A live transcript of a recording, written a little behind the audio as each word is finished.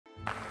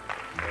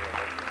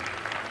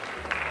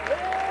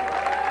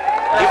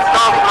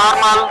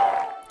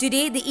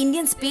Today, the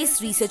Indian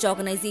Space Research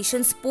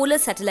Organization's Polar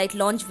Satellite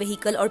Launch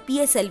Vehicle or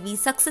PSLV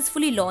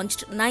successfully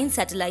launched 9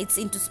 satellites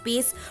into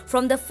space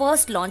from the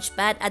first launch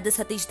pad at the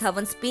Satish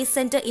Dhawan Space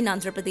Centre in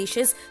Andhra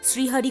Pradesh's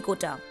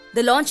Sriharikota.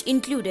 The launch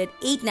included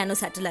 8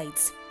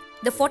 nanosatellites.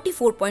 The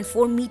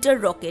 44.4-meter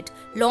rocket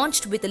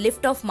launched with a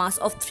liftoff mass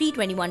of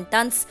 321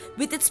 tons,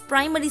 with its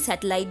primary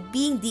satellite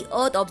being the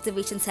Earth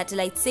Observation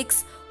Satellite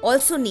 6,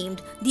 also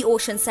named the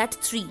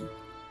Oceansat-3.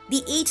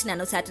 The 8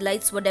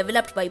 nanosatellites were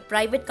developed by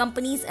private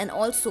companies and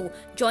also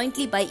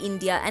jointly by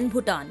India and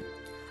Bhutan.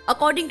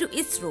 According to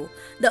ISRO,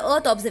 the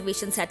Earth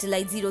Observation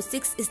Satellite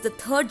 06 is the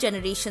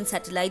third-generation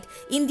satellite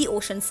in the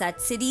Oceansat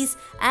series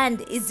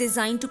and is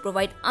designed to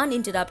provide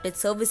uninterrupted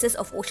services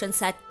of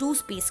Oceansat-2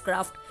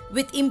 spacecraft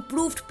with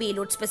improved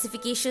payload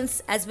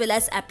specifications as well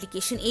as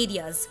application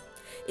areas.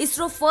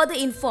 ISRO further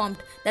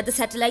informed that the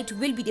satellite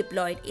will be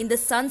deployed in the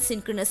Sun's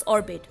synchronous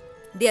orbit.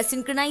 They are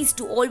synchronized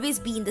to always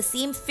be in the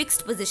same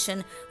fixed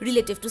position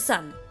relative to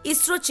Sun.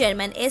 ISRO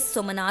Chairman S.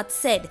 Somanath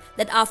said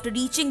that after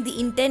reaching the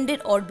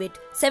intended orbit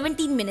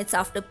 17 minutes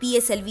after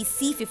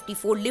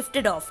PSLV-C54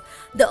 lifted off,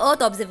 the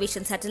Earth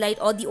Observation Satellite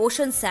or the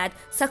Oceansat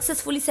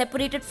successfully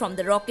separated from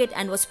the rocket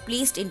and was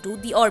placed into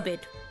the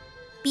orbit.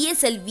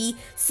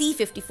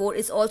 PSLV-C54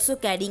 is also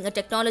carrying a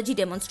technology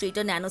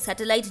demonstrator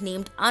nanosatellite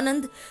named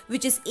Anand,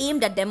 which is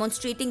aimed at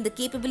demonstrating the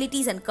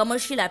capabilities and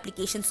commercial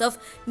applications of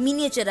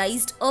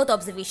miniaturized Earth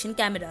observation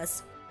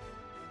cameras.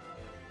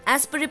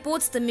 As per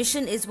reports, the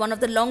mission is one of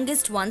the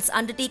longest ones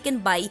undertaken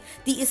by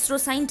the ISRO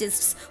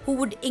scientists, who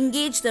would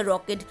engage the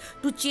rocket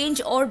to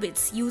change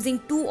orbits using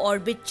 2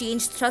 orbit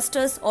change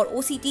thrusters or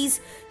OCTs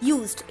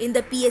used in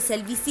the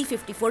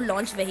PSLV-C54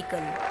 launch vehicle.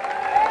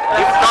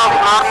 Liftoff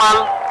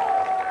normal.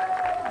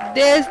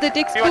 There's the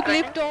textbook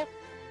liftoff.